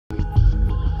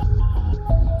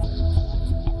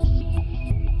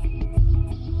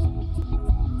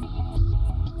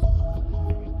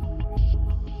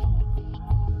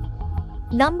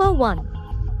Number 1.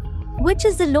 Which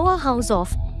is the lower house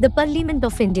of the Parliament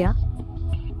of India?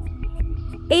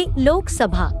 A. Lok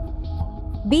Sabha,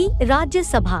 B. Rajya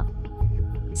Sabha,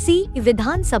 C.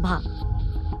 Vidhan Sabha,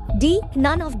 D.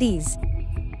 None of these.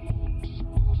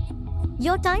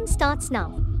 Your time starts now.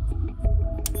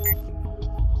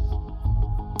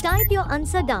 Type your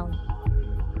answer down.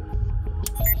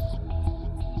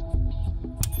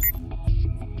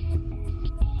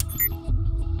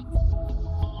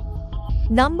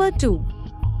 Number 2.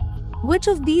 Which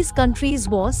of these countries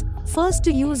was first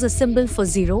to use a symbol for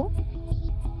zero?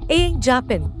 A.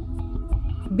 Japan,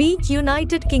 B.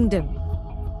 United Kingdom,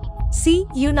 C.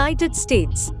 United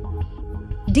States,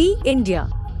 D. India.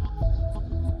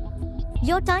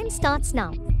 Your time starts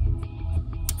now.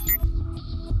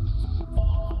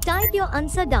 Type your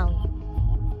answer down.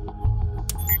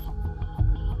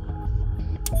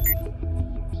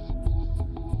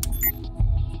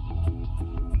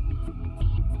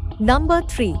 Number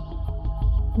 3.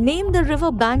 Name the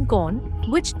river bank on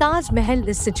which Taj Mahal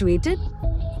is situated.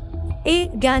 A.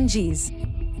 Ganges,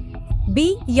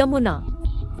 B. Yamuna,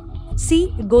 C.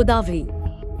 Godavari,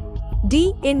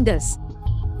 D. Indus.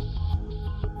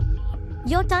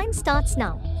 Your time starts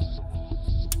now.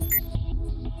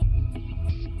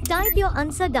 Type your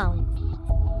answer down.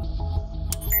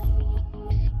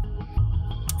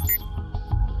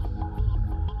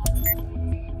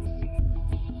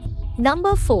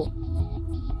 Number 4.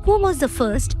 Who was the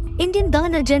first Indian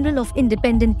Governor General of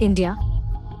Independent India?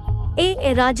 A.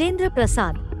 Rajendra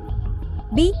Prasad,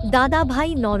 B.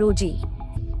 Dadabhai Nauroji,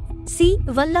 C.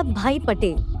 Vallabhbhai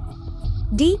Patel,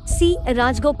 D. C.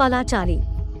 Rajgopalachari.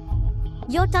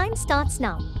 Your time starts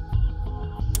now.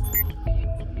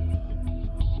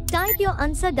 Type your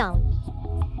answer down.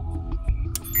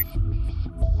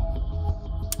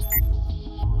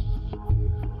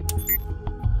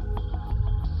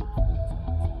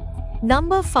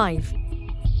 Number 5.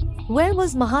 Where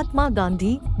was Mahatma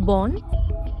Gandhi born?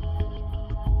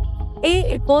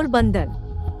 A. Porbandar,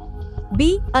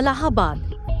 B. Allahabad,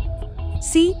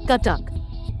 C. Cuttack,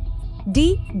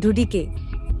 D. Dhudike.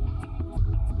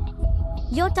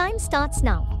 Your time starts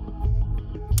now.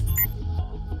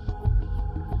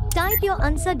 Type your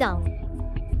answer down.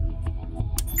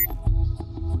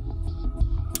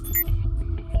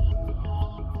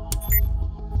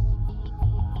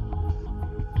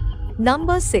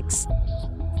 Number 6.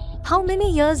 How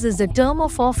many years is the term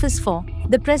of office for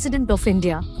the President of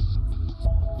India?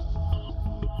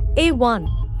 A1,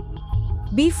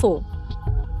 B4,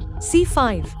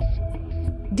 C5,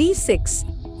 D6.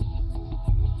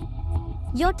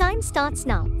 Your time starts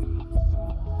now.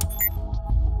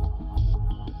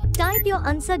 Type your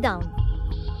answer down.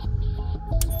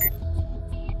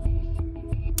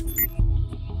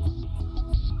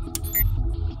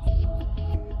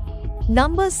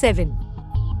 Number 7.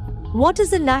 What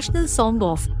is the national song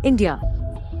of India?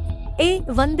 A.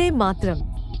 Vande Mataram,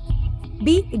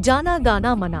 B. Jana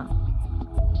Gana Mana,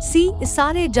 C.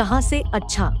 Sare Jahan Se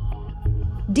Acha,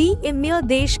 D. Mere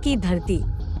Desh Ki Dharti.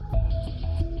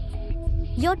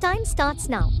 Your time starts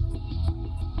now.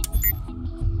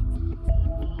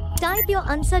 Type your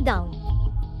answer down.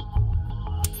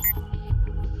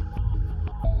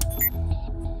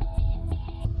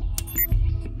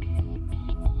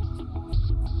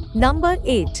 Number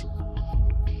 8.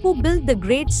 Who built the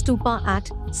Great Stupa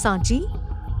at Sanchi?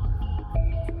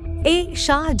 A.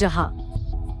 Shah Jahan,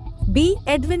 B.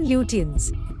 Edwin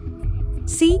Lutyens,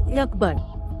 C. Akbar,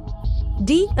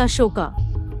 D. Ashoka.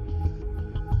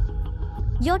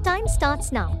 Your time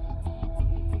starts now.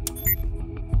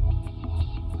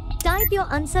 Type your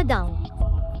answer down.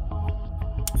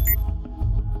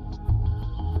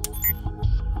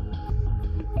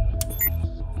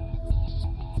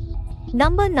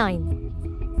 Number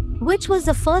 9. Which was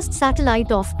the first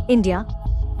satellite of India?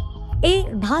 A.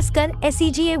 Bhaskar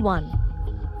SEGA-1,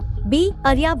 B.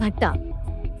 Aryabhatta,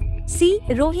 C.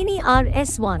 Rohini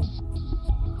RS-1,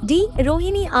 D.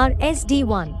 Rohini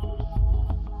RSD-1.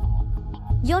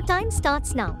 Your time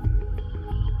starts now.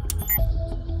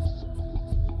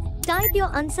 Type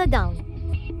your answer down.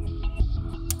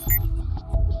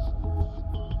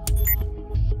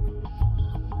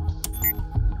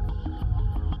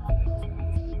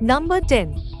 Number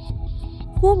 10.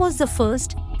 Who was the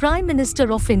first Prime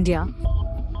Minister of India?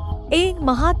 A.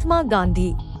 Mahatma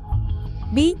Gandhi,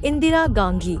 B. Indira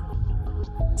Gandhi,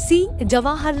 C.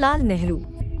 Jawaharlal Nehru,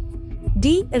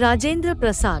 D. Rajendra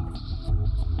Prasad.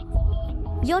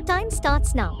 Your time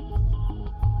starts now.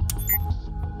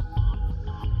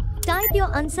 Type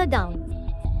your answer down.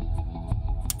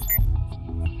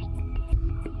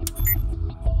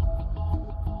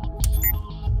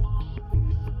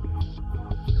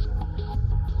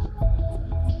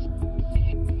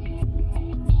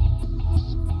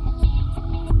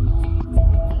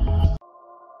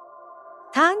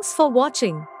 Thanks for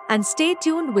watching and stay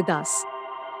tuned with us.